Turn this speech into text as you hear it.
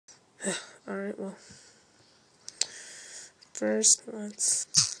Alright, well, first let's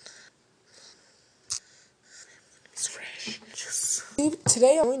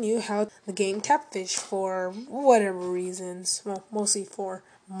today I'm showing you how the game Tapfish for whatever reasons. Well, mostly for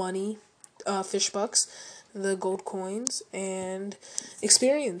money, fishbucks, the gold coins, and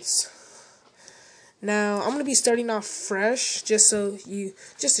experience. Now I'm gonna be starting off fresh, just to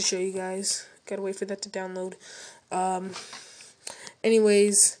show you guys. Gotta wait for that to download.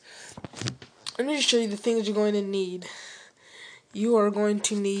 Anyways, let me just show you the things you're going to need. You are going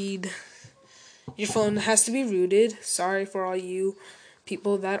to need, your phone has to be rooted. Sorry for all you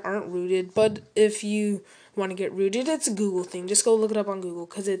people that aren't rooted, but if you want to get rooted, it's a Google thing. Just go look it up on Google,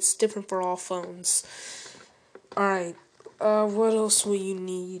 because it's different for all phones. Alright, what else will you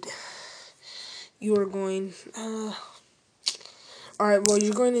need? You are going, alright, well,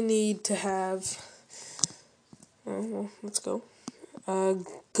 you're going to need to have, let's go.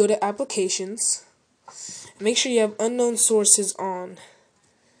 Go to applications. Make sure you have unknown sources on.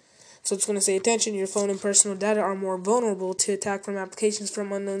 So it's going to say, attention, your phone and personal data are more vulnerable to attack from applications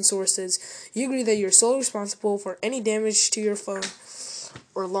from unknown sources. You agree that you're solely responsible for any damage to your phone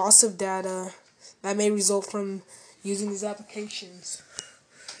or loss of data that may result from using these applications.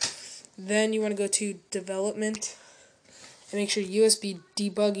 Then you want to go to development and make sure USB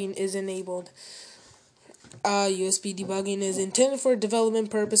debugging is enabled. USB debugging is intended for development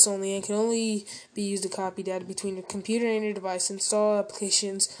purpose only and can only be used to copy data between your computer and your device, install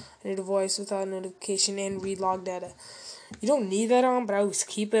applications on your device without notification, and read log data. You don't need that on, but I always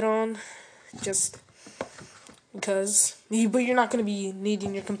keep it on, just because. But you're not going to be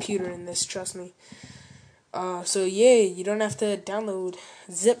needing your computer in this, trust me. So yeah, you don't have to download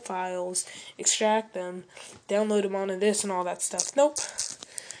zip files, extract them, download them onto this and all that stuff. Nope.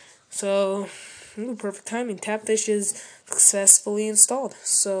 So, perfect timing. Tapfish is successfully installed.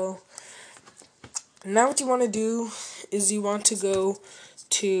 So, now what you want to do is you want to go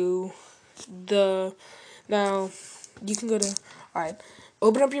to now, you can go to, alright,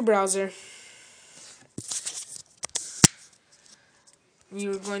 open up your browser.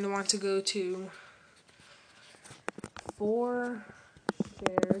 You're going to want to go to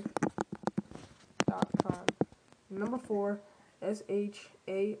shared.com. Number 4,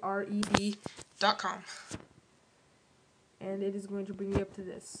 shared.com. And it is going to bring you up to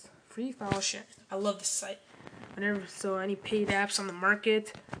this. Free file share. I love this site. So any paid apps on the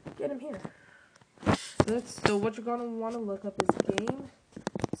market, get them here. So what you're going to want to look up is Game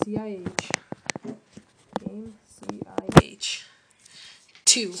CIH. Game CIH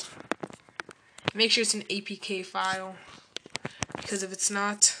 2. Make sure it's an APK file, because if it's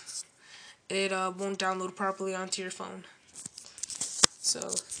not, it won't download properly onto your phone.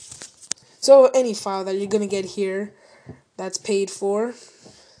 So any file that you're gonna get here that's paid for,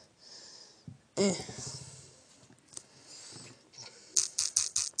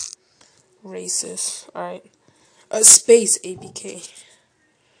 racist. Alright, space APK.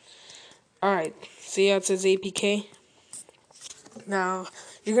 Alright, see how it says APK? Now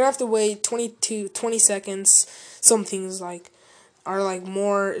you're gonna have to wait 20 to 20 seconds. Some things are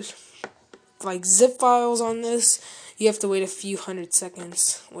more like zip files on this. You have to wait a few hundred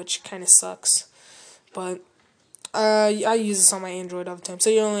seconds, which kind of sucks. But I use this on my Android all the time, so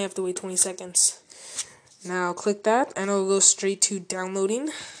you only have to wait 20 seconds. Now click that, and it'll go straight to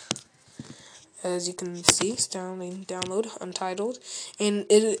downloading. As you can see, it's download untitled, and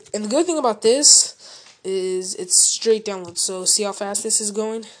the good thing about this is it's straight download. So see how fast this is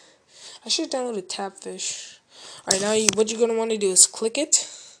going. I should download a Tapfish. Alright, now what you're gonna want to do is click it,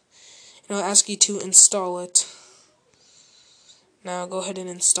 and it'll ask you to install it. Now go ahead and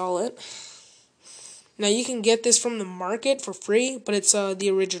install it. Now you can get this from the market for free, but it's the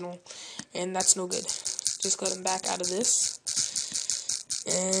original, and that's no good. Just go ahead and back out of this.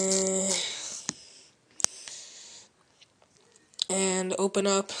 And open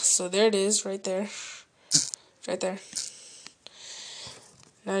up. So there it is, right there. Right there.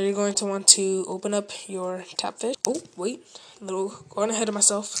 Now you're going to want to open up your Tapfish. Oh, wait. Going ahead of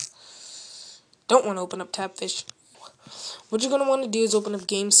myself. Don't want to open up Tapfish. What you're going to want to do is open up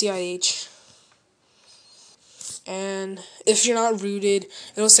Game CIH. And if you're not rooted,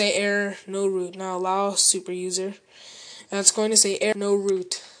 it'll say error, no root. Now allow super user. And it's going to say error, no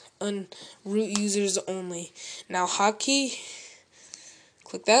root. Root users only. Now hotkey.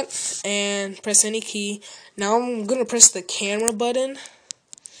 Click that and press any key. Now I'm going to press the camera button.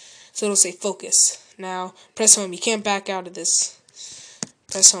 So it'll say focus. Now press home. You can't back out of this.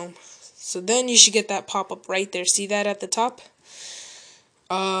 Press home. So then you should get that pop-up right there. See that at the top?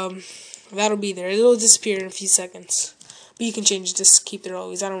 That'll be there. It'll disappear in a few seconds. But you can change it, just keep there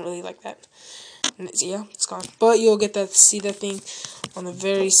always. I don't really like that. And yeah, it's gone. But you'll get that, see that thing on the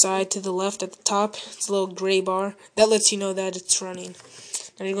very side to the left at the top. It's a little gray bar. That lets you know that it's running.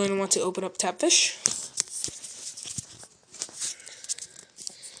 Now you're going to want to open up Tapfish.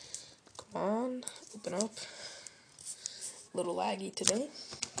 Come on, open up. A little laggy today.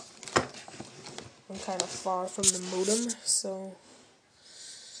 I'm kind of far from the modem, so...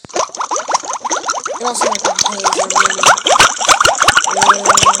 And also my controls are running.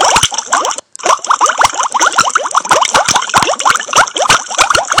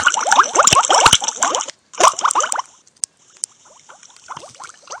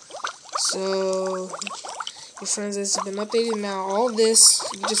 So your friends has been updated now. All this,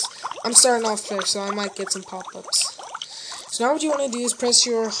 I'm starting off fresh, so I might get some pop-ups. So now what you want to do is press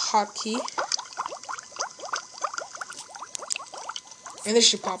your hotkey, and this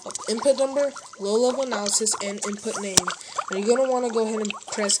should pop up: input number, low level analysis, and input name. Now you're gonna want to go ahead and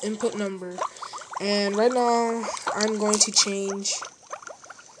press input number. And right now I'm going to change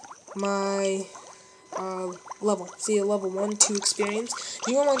my level. See, a level 1 to experience.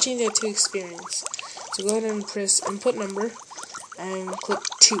 You're gonna want to change that to experience. So go ahead and press input number and click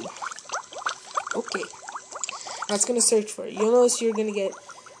 2. Okay. Now it's gonna search for it. You'll notice you're gonna get,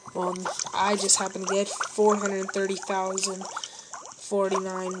 well, I just happen to get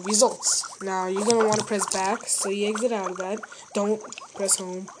 430,049 results. Now you're gonna want to press back, so you exit out of that. Don't press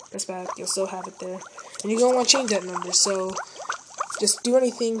home, press back. You'll still have it there, and you're gonna want to change that number. So just do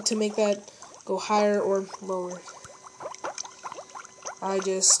anything to make that go higher or lower. I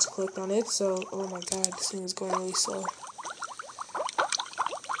just clicked on it, so oh my god, this thing is going really slow.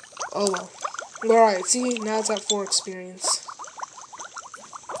 Oh well. Alright, see, now it's at 4 experience.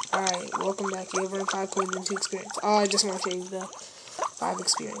 Alright, welcome back. You have earned 5 coins and 2 experience. Oh, I just want to change the 5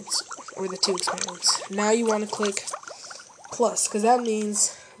 experience, or the 2 experience. Now you want to click plus, because that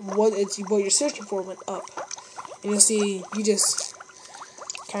means what you're searching for went up. And you'll see, you just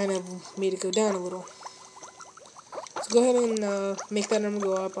kind of made it go down a little. So go ahead and make that number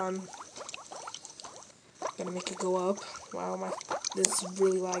go up. I'm gonna make it go up. Wow, this is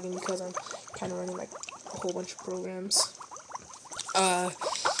really lagging because I'm kind of running like a whole bunch of programs.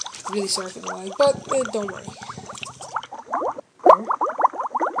 Really sorry for the lag, but don't worry.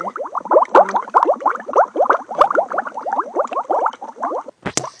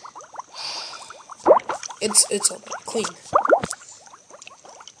 It's open. Clean.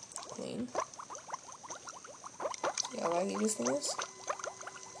 See how laggy this thing is?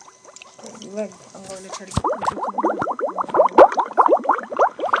 I'm going to try to get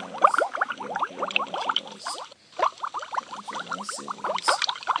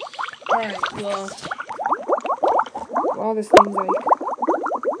Alright, well, all this thing's like,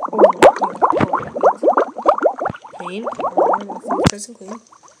 oh my god, clean. Alright, let's see, pressing clean.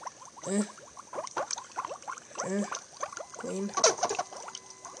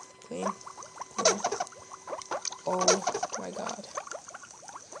 Clean. Oh my god.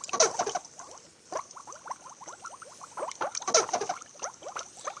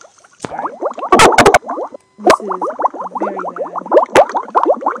 Alright. This is very bad.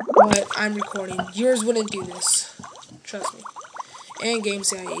 But I'm recording. Yours wouldn't do this. Trust me. And Game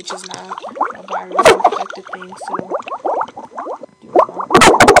CIH is not a virus infected thing, so do not.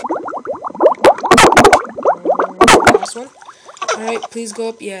 Last one. Alright, please go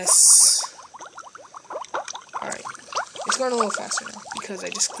up. Yes. Alright. It's going a little faster now because I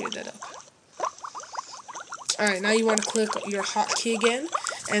just cleared that up. Alright, now you want to click your hotkey again.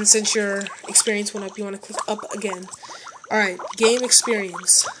 And since your experience went up, you want to click up again. Alright, game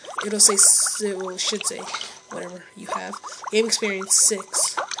experience. It should say whatever you have. Game experience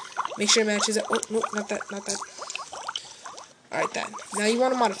 6. Make sure it matches it. Oh, no, not that. Alright, that. Now you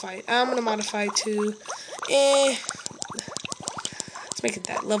want to modify it. I'm going to modify to, let's make it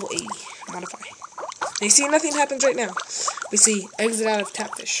that. Level 80. Modify. Now you see nothing happens right now. We see exit out of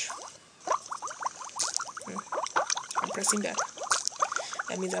Tapfish. I'm pressing back.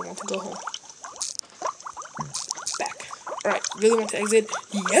 That means I want to go home. Back. Alright, really want to exit?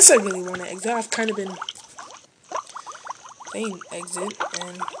 Yes, I really want to exit. I've kind of been saying exit,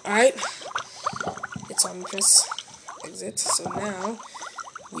 and alright. It's on press exit. So now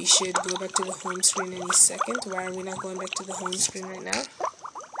we should go back to the home screen any second. Why are we not going back to the home screen right now?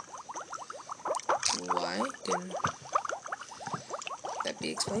 Why didn't that be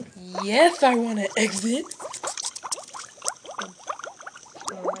explained? Yes, I want to exit.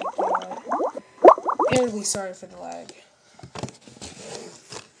 Oh my god. Terribly sorry for the lag.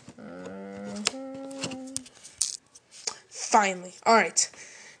 Finally. Alright.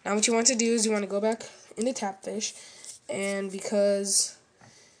 Now what you want to do is you want to go back into Tapfish and because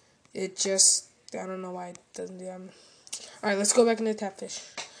it just, I don't know why it doesn't do that. Alright, let's go back into Tapfish.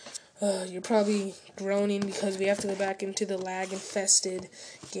 You're probably groaning because we have to go back into the lag-infested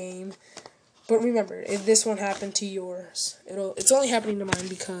game. But remember, if this won't happen to yours, it's only happening to mine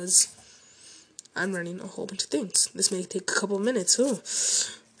because I'm running a whole bunch of things. This may take a couple of minutes.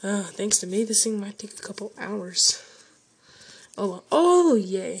 Thanks to me, this thing might take a couple hours. Oh,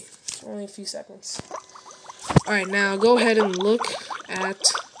 yay. Only a few seconds. Alright, now go ahead and look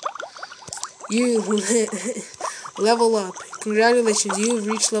at you. Level up. Congratulations, you have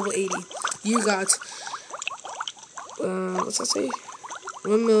reached level 80. You got, what's that say?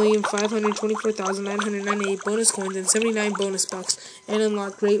 1,524,998 bonus coins and 79 bonus bucks, and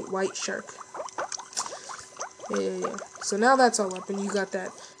unlock Great White Shark. Yeah. So now that's all up, and you got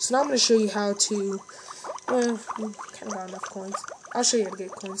that. So now I'm going to show you how to, well, kind of got enough coins. I'll show you how to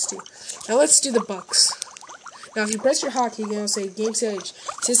get coins too. Now let's do the bucks. Now if you press your hotkey, it'll say Game CIH,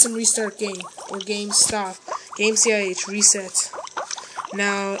 System Restart Game, or Game Stop, Game CIH, Reset.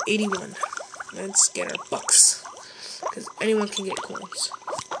 Now 81. Let's get our bucks, because anyone can get coins.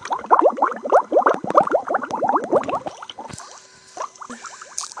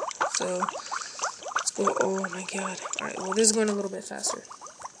 So let's go. Oh my god. Alright, well this is going a little bit faster.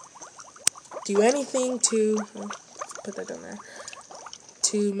 Do anything to, put that down there,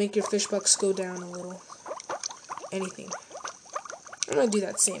 to make your fish bucks go down a little. Anything. I'm gonna do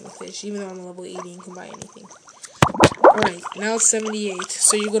that same with fish, even though I'm level 80 and you can buy anything. Alright, now it's 78,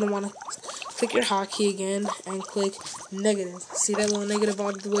 so you're gonna wanna click your hotkey again and click negative. See that little negative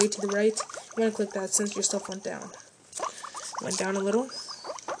all the way to the right? You wanna click that since your stuff went down. Went down a little.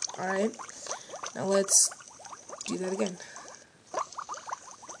 Alright. Now let's do that again.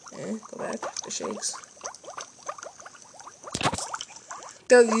 Go back. The shakes.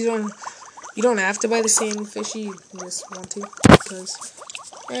 You don't have to buy the same fishy. You just want to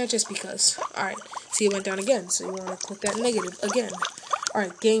just because. Alright. See, it went down again, so you want to click that negative again.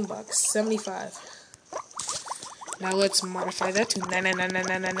 Alright, game bucks 75. Now let's modify that to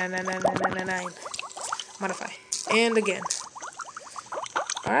 999999999. Modify. And again.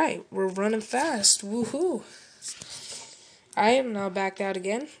 Alright, we're running fast. Woohoo! I am now backed out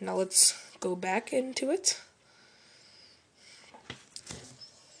again. Now let's go back into it.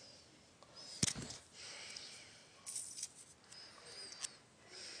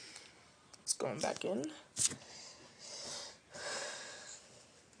 It's going back in.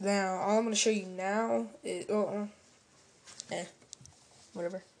 Now, all I'm going to show you now is...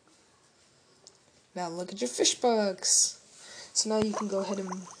 whatever. Now look at your fish bucks. So now you can go ahead and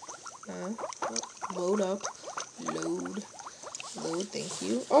load up. Load, thank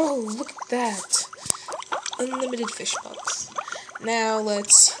you. Oh, look at that. Unlimited fish bucks. Now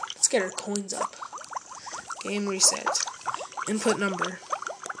let's get our coins up. Game reset. Input number.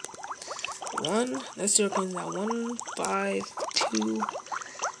 1. Let's do our coins now.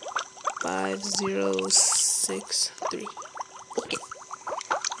 1525063. Okay.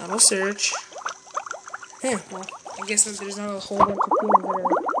 Now we'll search. Well, I guess that there's not a whole bunch of things that are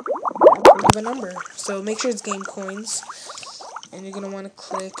give a number. So make sure it's game coins. And you're gonna want to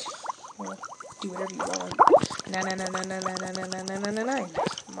click, well, do whatever you want.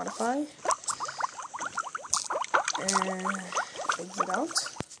 999999999. Modify. And exit out.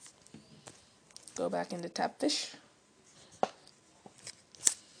 Go back into Tapfish.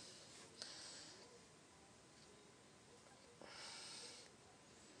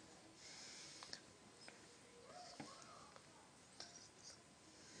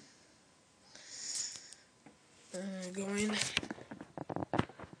 Going.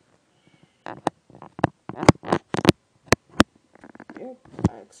 Yep,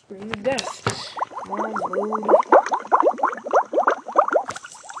 I screamed death. Come on, load.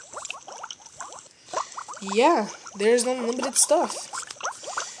 Yeah, there's unlimited stuff.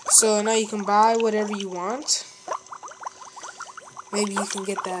 So now you can buy whatever you want. Maybe you can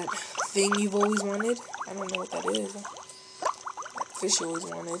get that thing you've always wanted. I don't know what that is. That fish you always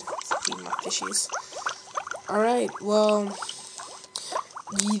wanted. Feed my fishies. Alright, well,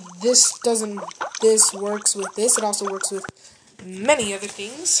 this works with this. It also works with many other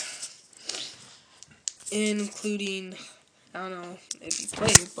things, including, I don't know if you play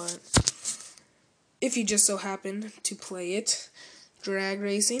it, but if you just so happen to play it, drag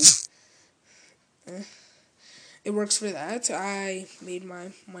racing, it works for that. I made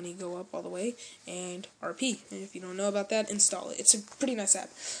my money go up all the way, and RP. And if you don't know about that, install it. It's a pretty nice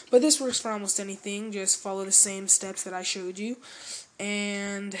app. But this works for almost anything. Just follow the same steps that I showed you,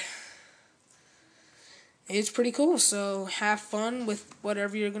 and it's pretty cool. So have fun with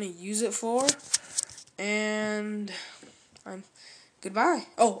whatever you're going to use it for, and Goodbye.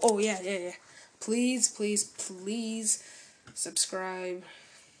 Oh, yeah. Please subscribe.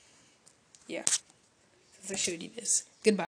 Yeah, since I showed you this. Goodbye.